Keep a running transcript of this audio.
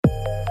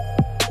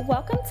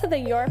Welcome to the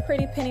Your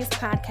Pretty Pennies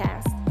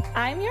podcast.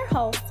 I'm your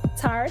host,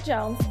 Tara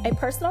Jones, a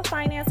personal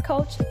finance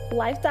coach,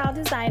 lifestyle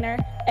designer,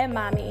 and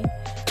mommy.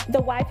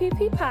 The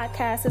YPP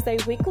podcast is a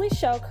weekly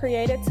show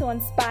created to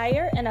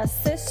inspire and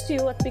assist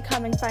you with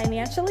becoming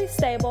financially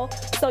stable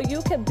so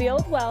you can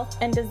build wealth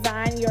and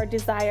design your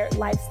desired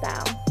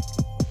lifestyle.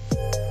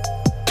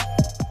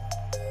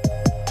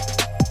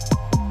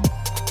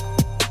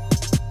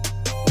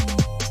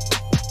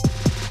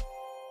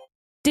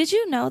 Did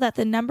you know that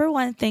the number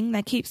one thing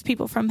that keeps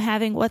people from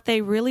having what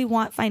they really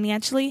want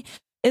financially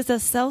is the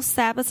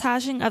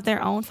self-sabotaging of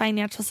their own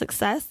financial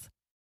success?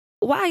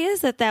 Why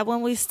is it that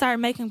when we start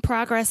making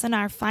progress in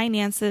our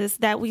finances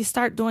that we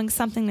start doing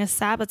something to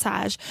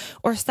sabotage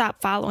or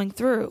stop following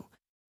through?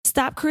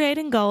 Stop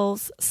creating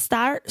goals,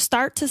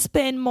 start to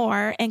spend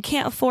more and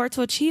can't afford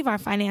to achieve our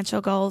financial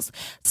goals.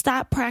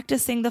 Stop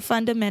practicing the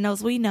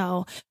fundamentals we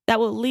know that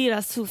will lead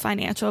us to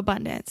financial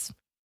abundance.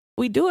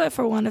 We do it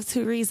for one of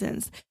two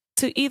reasons: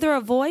 to either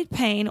avoid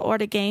pain or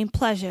to gain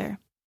pleasure.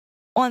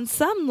 On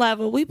some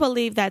level, we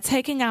believe that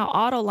taking out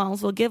auto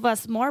loans will give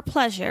us more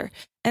pleasure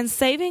and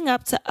saving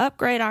up to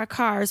upgrade our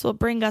cars will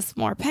bring us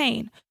more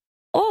pain,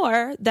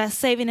 or that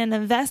saving and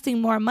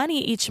investing more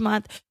money each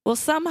month will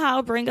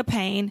somehow bring a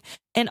pain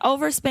and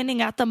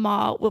overspending at the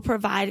mall will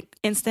provide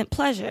instant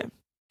pleasure.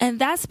 And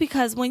that's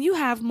because when you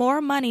have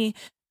more money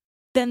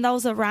than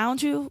those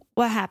around you,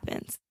 what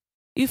happens?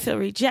 You feel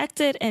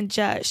rejected and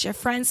judged. Your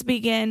friends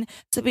begin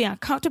to be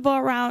uncomfortable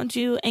around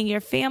you, and your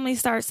family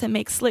starts to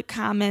make slick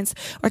comments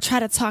or try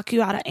to talk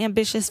you out of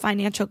ambitious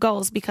financial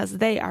goals because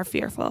they are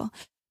fearful.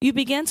 You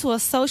begin to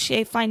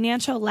associate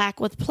financial lack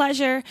with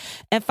pleasure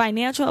and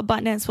financial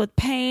abundance with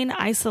pain,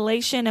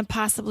 isolation, and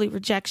possibly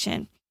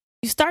rejection.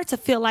 You start to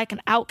feel like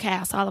an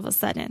outcast all of a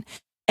sudden,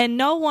 and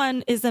no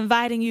one is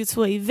inviting you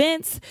to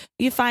events.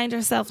 You find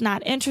yourself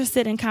not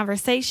interested in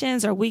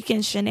conversations or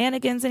weekend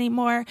shenanigans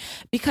anymore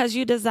because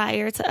you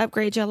desire to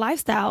upgrade your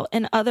lifestyle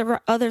and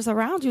others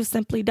around you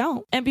simply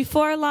don't. And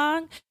before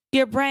long,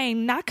 your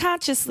brain, not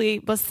consciously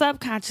but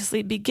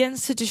subconsciously,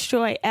 begins to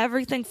destroy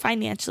everything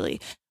financially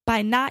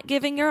by not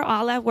giving your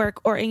all at work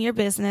or in your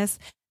business,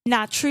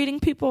 not treating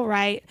people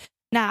right.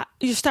 Now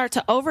you start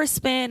to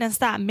overspend and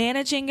stop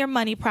managing your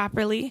money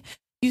properly.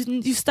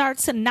 You start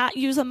to not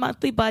use a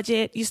monthly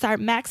budget. You start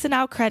maxing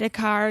out credit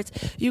cards.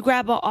 You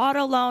grab an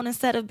auto loan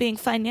instead of being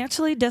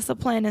financially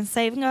disciplined and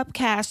saving up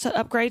cash to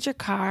upgrade your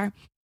car.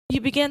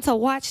 You begin to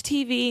watch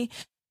TV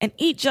and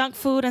eat junk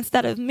food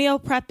instead of meal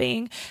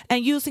prepping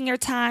and using your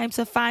time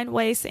to find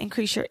ways to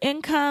increase your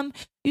income.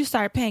 You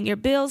start paying your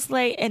bills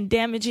late and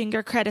damaging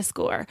your credit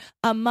score,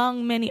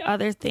 among many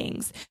other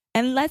things.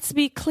 And let's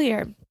be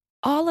clear,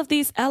 all of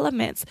these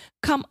elements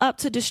come up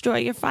to destroy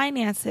your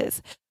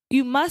finances.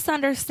 You must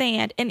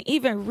understand and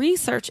even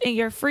research in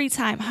your free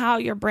time how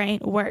your brain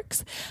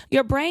works.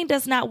 Your brain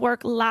does not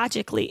work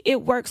logically.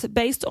 It works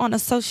based on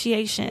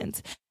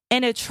associations,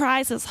 and it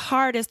tries its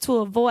hardest to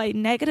avoid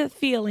negative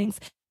feelings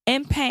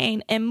and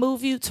pain and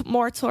move you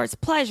more towards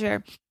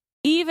pleasure,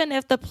 even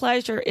if the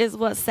pleasure is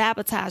what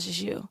sabotages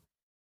you.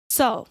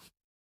 So,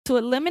 to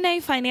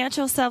eliminate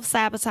financial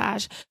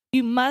self-sabotage,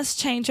 you must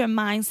change your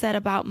mindset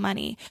about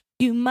money.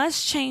 You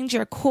must change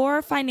your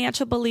core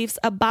financial beliefs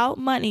about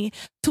money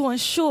to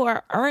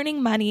ensure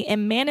earning money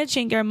and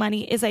managing your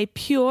money is a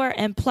pure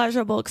and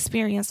pleasurable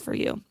experience for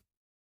you.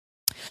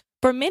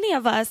 For many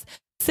of us,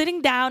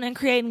 sitting down and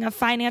creating a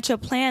financial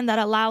plan that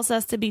allows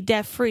us to be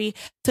debt-free,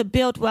 to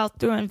build wealth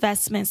through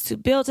investments, to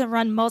build and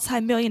run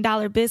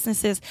multi-million-dollar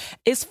businesses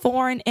is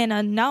foreign and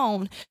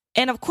unknown.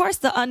 And of course,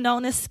 the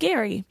unknown is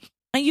scary.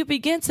 And you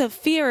begin to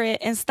fear it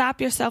and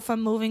stop yourself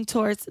from moving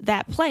towards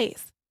that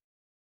place.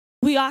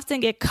 We often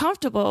get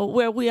comfortable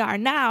where we are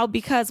now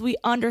because we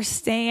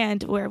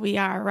understand where we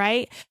are,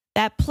 right?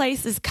 That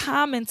place is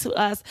common to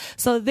us.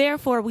 So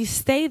therefore, we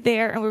stay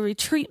there and we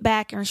retreat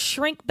back and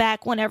shrink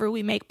back whenever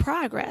we make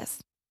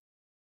progress.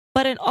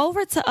 But in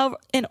order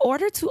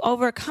to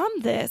overcome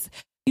this,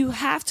 you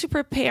have to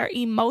prepare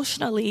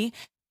emotionally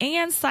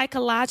and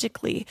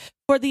psychologically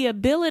for the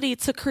ability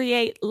to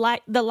create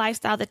the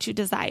lifestyle that you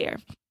desire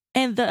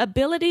and the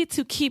ability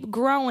to keep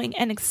growing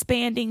and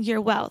expanding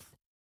your wealth.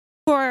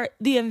 For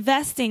the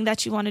investing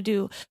that you want to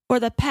do, for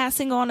the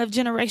passing on of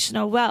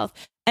generational wealth,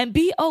 and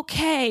be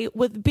okay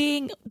with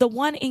being the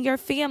one in your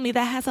family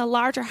that has a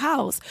larger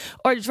house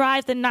or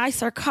drive the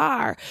nicer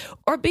car,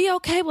 or be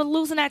okay with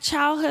losing that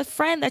childhood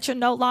friend that you're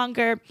no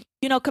longer,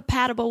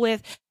 compatible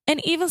with, and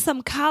even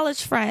some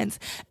college friends,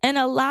 and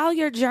allow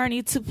your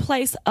journey to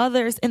place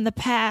others in the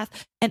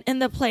path and in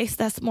the place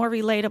that's more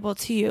relatable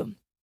to you.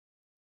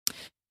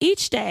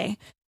 Each day,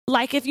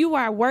 like if you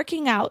are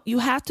working out, you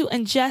have to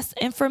ingest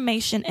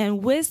information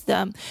and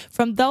wisdom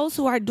from those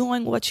who are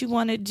doing what you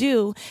want to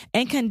do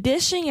and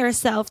condition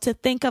yourself to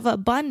think of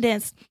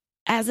abundance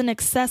as an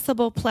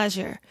accessible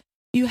pleasure.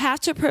 You have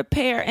to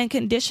prepare and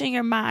condition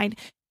your mind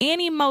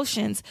and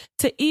emotions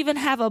to even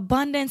have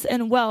abundance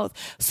and wealth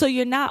so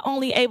you're not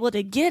only able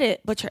to get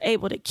it, but you're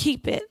able to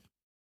keep it.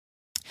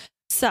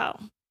 So,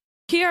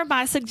 Here are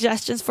my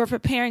suggestions for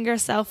preparing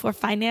yourself for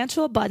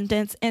financial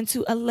abundance and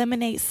to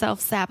eliminate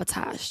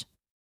self-sabotage.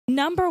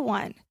 Number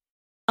 1,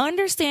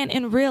 understand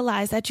and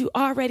realize that you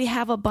already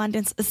have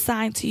abundance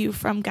assigned to you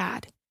from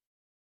God.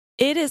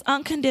 It is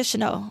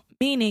unconditional,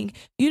 meaning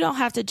you don't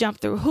have to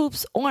jump through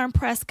hoops or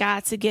impress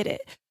God to get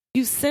it.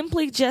 You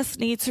simply just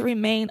need to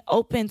remain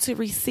open to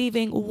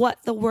receiving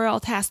what the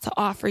world has to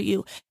offer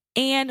you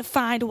and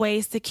find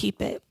ways to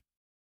keep it.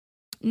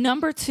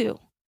 Number 2,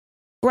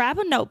 grab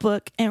a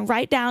notebook and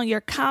write down your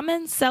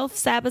common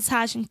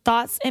self-sabotaging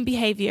thoughts and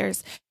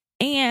behaviors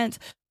and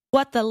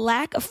what the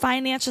lack of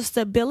financial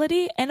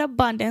stability and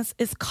abundance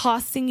is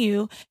costing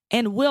you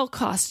and will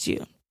cost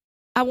you.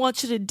 I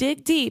want you to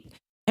dig deep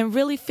and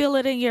really feel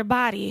it in your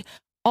body,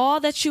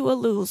 all that you will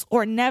lose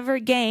or never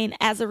gain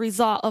as a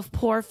result of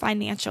poor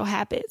financial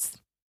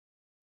habits.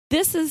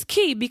 This is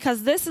key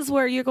because this is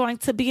where you're going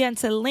to begin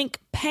to link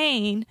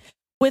pain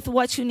with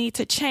what you need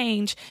to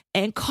change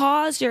and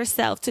cause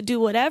yourself to do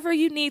whatever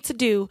you need to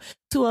do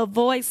to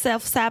avoid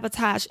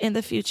self-sabotage in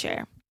the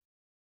future.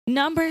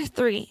 Number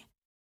 3,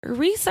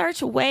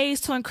 research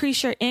ways to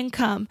increase your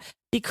income,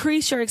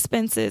 decrease your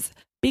expenses,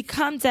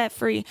 become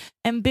debt-free,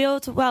 and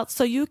build wealth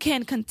so you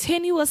can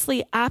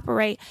continuously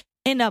operate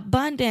in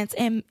abundance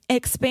and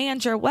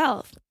expand your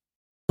wealth.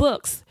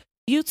 Books,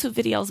 YouTube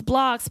videos,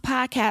 blogs,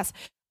 podcasts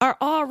are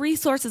all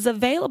resources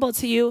available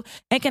to you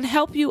and can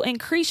help you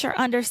increase your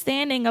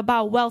understanding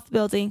about wealth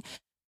building,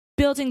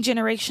 building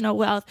generational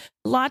wealth,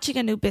 launching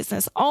a new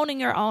business, owning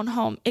your own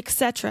home,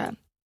 etc.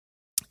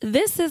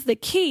 This is the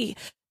key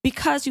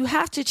because you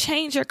have to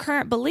change your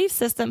current belief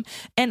system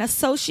and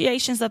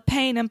associations of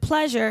pain and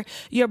pleasure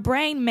your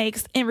brain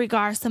makes in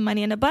regards to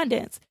money and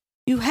abundance.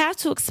 You have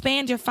to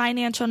expand your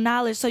financial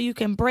knowledge so you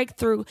can break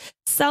through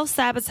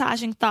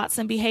self-sabotaging thoughts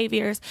and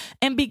behaviors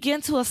and begin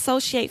to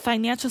associate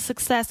financial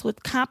success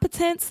with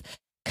competence,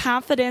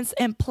 confidence,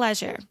 and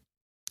pleasure.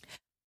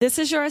 This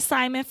is your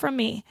assignment from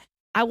me.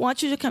 I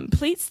want you to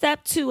complete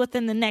step 2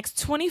 within the next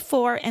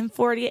 24 and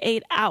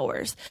 48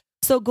 hours.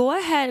 So go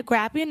ahead,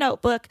 grab your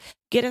notebook,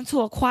 get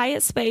into a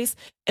quiet space,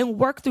 and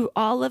work through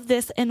all of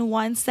this in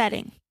one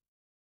setting.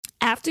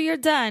 After you're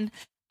done,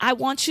 I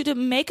want you to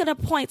make it a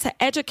point to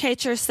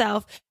educate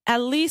yourself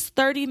at least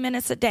 30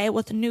 minutes a day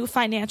with new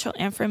financial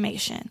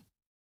information.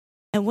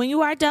 And when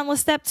you are done with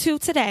step 2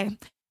 today,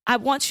 I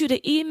want you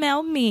to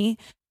email me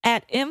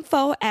at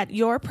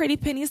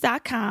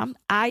info@yourprettypennies.com,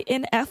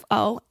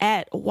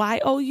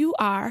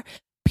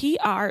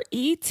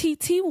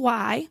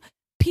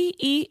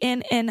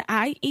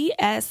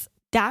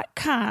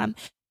 info@yourprettypennies.com,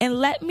 and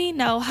let me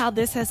know how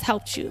this has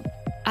helped you.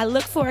 I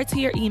look forward to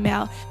your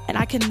email, and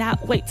I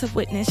cannot wait to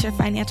witness your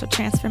financial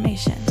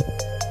transformation.